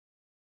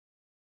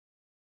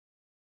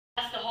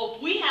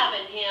have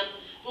in him,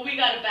 but we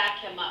got to back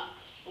him up.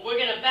 And we're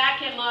going to back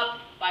him up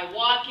by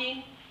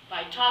walking,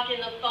 by talking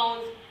the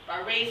phones,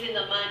 by raising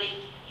the money.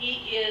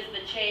 He is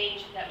the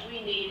change that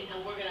we need,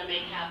 and we're going to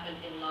make happen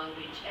in Long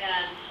Beach.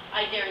 And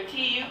I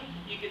guarantee you,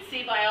 you can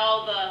see by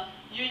all the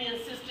union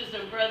sisters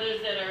and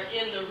brothers that are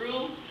in the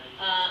room,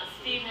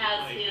 Steve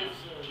has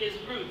his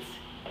roots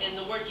in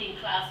the working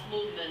class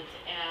movement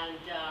and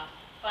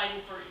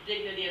fighting for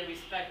dignity and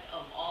respect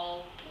of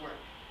all work.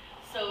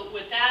 So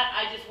with that,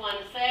 I just want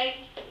to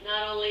say,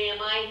 not only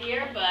am I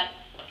here, but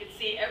you can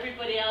see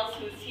everybody else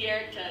who's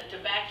here to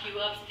back you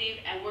up, Steve,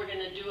 and we're going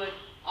to do it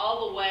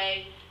all the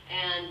way,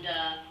 and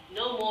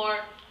no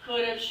more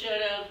could've,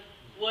 should've,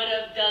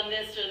 would've done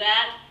this or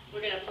that.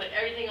 We're going to put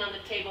everything on the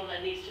table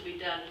that needs to be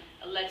done.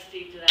 Elect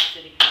Steve to that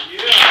city council.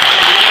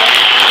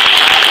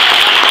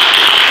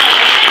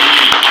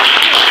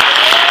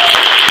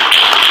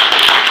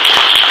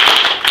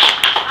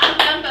 I'm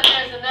done, but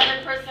there's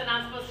another person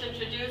I'm supposed to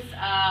introduce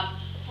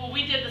who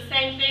we did the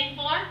same thing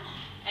for.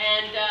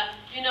 And,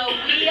 you know,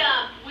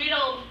 we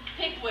don't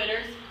pick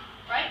winners,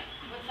 right?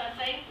 What's that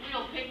saying? We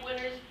don't pick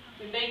winners,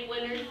 we make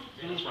winners.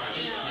 That's right.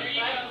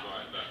 Right?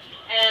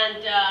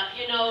 And,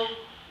 you know,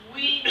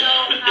 we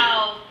know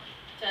how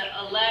to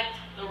elect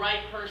the right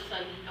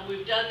person, and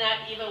we've done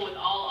that even with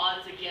all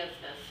odds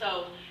against us.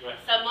 So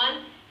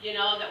someone, you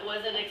know, that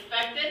wasn't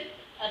expected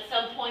at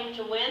some point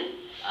to win,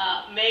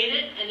 made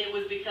it, and it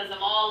was because of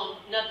all of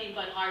nothing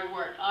but hard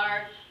work.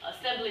 Our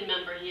assembly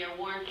member here,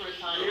 Warren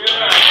Furtado.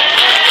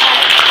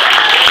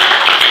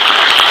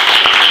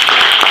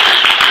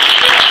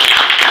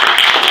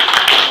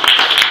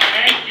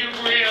 Thank you,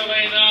 Maria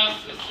Elena,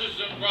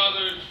 sisters and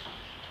brothers.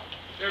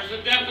 There's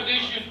a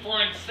definition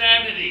for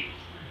insanity.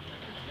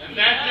 And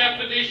that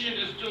definition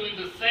is doing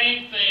the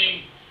same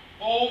thing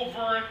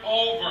over and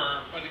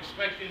over, but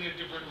expecting a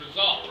different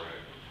result.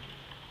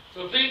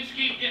 So things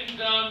keep getting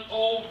done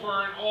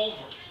over and over.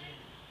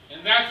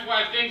 And that's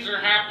why things are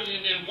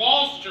happening in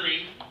Wall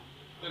Street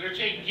that are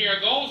taking care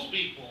of those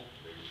people.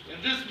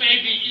 And this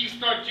may be East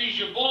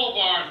Artesia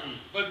Boulevard,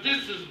 but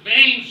this is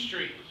Main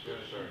Street.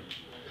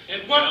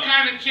 And what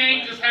kind of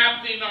change is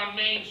happening on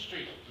Main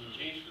Street?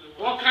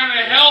 What kind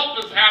of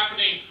help is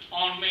happening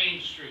on Main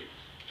Street?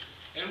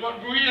 And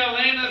what Maria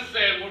Elena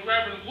said, what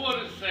Reverend Wood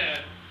has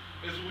said,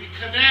 is we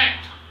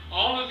connect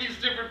all of these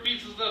different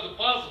pieces of the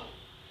puzzle,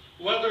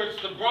 whether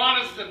it's the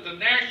broadest at the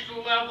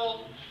national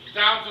level,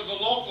 down to the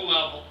local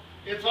level,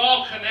 it's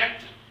all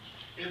connected.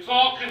 It's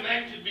all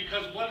connected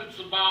because what it's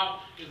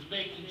about is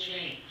making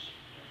change.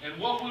 And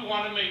what we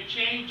want to make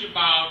change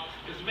about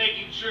is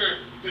making sure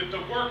that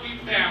the working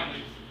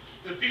families,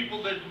 the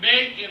people that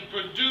make and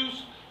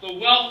produce the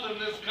wealth in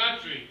this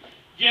country,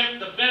 get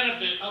the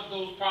benefit of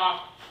those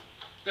profits.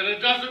 That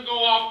it doesn't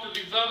go off to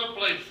these other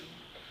places.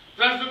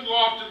 Doesn't go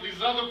off to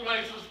these other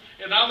places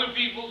and other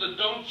people that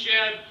don't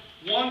shed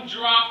one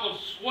drop of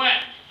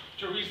sweat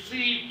to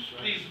receive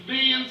these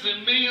millions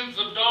and millions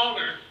of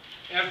dollars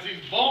as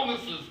these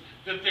bonuses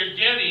that they're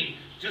getting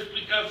just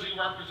because they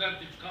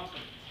represent these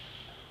companies.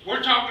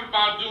 We're talking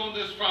about doing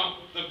this from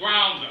the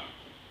ground up.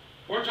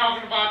 We're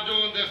talking about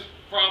doing this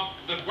from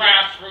the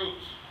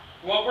grassroots.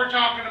 What we're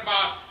talking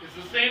about is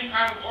the same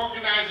kind of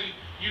organizing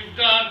you've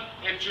done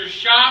at your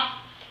shop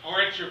or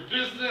at your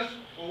business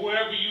or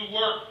wherever you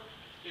work.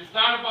 It's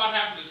not about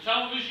having a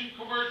television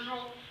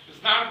commercial.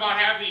 It's not about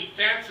having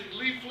fancy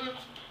leaflets.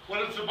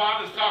 What it's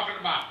about is talking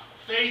about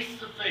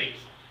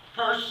face-to-face,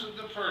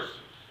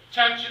 person-to-person,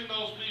 touching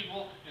those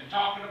people and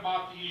talking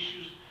about the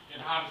issues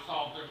and how to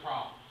solve their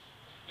problems.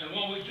 And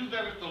when we do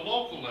that at the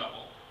local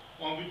level,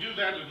 when we do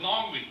that in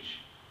Long Beach,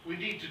 we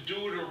need to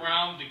do it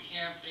around the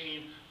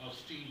campaign of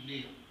Steve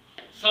Neal.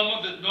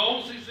 Someone that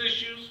knows these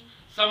issues,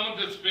 someone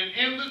that's been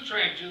in the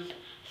trenches,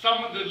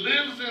 someone that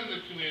lives in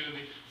the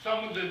community,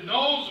 someone that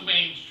knows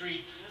Main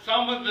Street,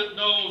 someone that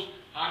knows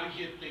how to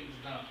get things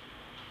done.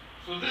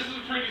 So this is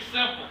pretty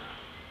simple.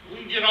 We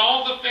can get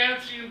all the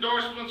fancy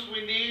endorsements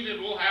we need,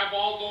 and we'll have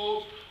all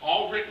those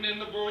all written in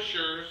the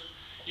brochures.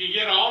 You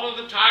get all of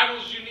the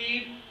titles you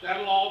need,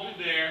 that'll all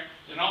be there,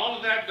 and all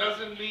of that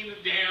doesn't mean a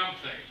damn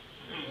thing.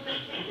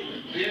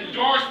 The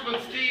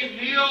endorsement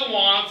Steve Neal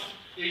wants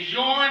is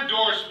your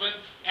endorsement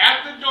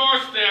at the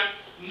doorstep,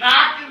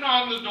 knocking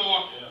on the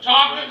door,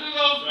 talking to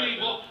those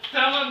people,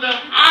 telling them